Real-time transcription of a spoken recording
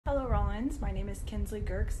Rollins. My name is Kinsley.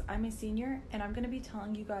 I'm a senior, and I'm going to be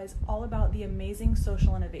telling you guys all about the amazing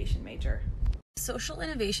social innovation major. Social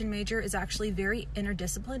innovation major is actually very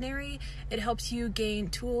interdisciplinary. It helps you gain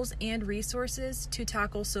tools and resources to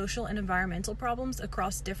tackle social and environmental problems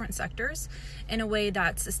across different sectors in a way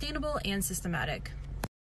that's sustainable and systematic.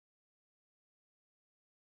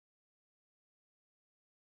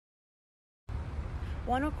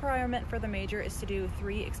 One requirement for the major is to do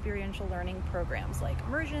 3 experiential learning programs like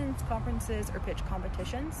immersions, conferences, or pitch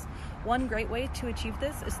competitions. One great way to achieve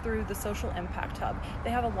this is through the Social Impact Hub. They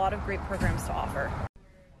have a lot of great programs to offer.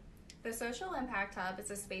 The Social Impact Hub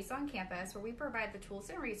is a space on campus where we provide the tools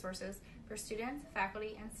and resources for students,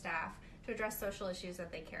 faculty, and staff to address social issues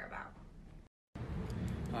that they care about.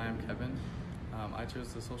 Hi, I'm Kevin. I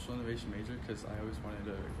chose the social innovation major because I always wanted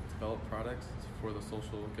to develop products for the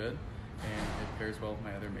social good, and it pairs well with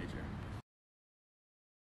my other major.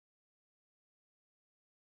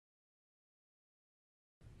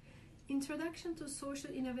 Introduction to Social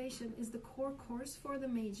Innovation is the core course for the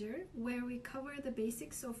major, where we cover the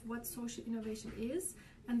basics of what social innovation is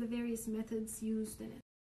and the various methods used in it.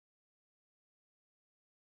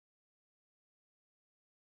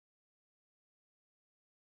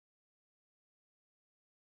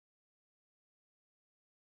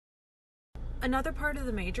 Another part of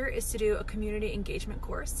the major is to do a community engagement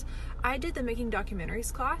course. I did the Making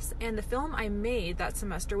Documentaries class, and the film I made that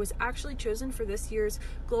semester was actually chosen for this year's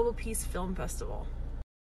Global Peace Film Festival.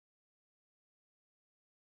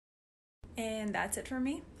 And that's it for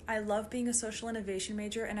me. I love being a social innovation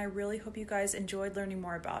major, and I really hope you guys enjoyed learning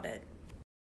more about it.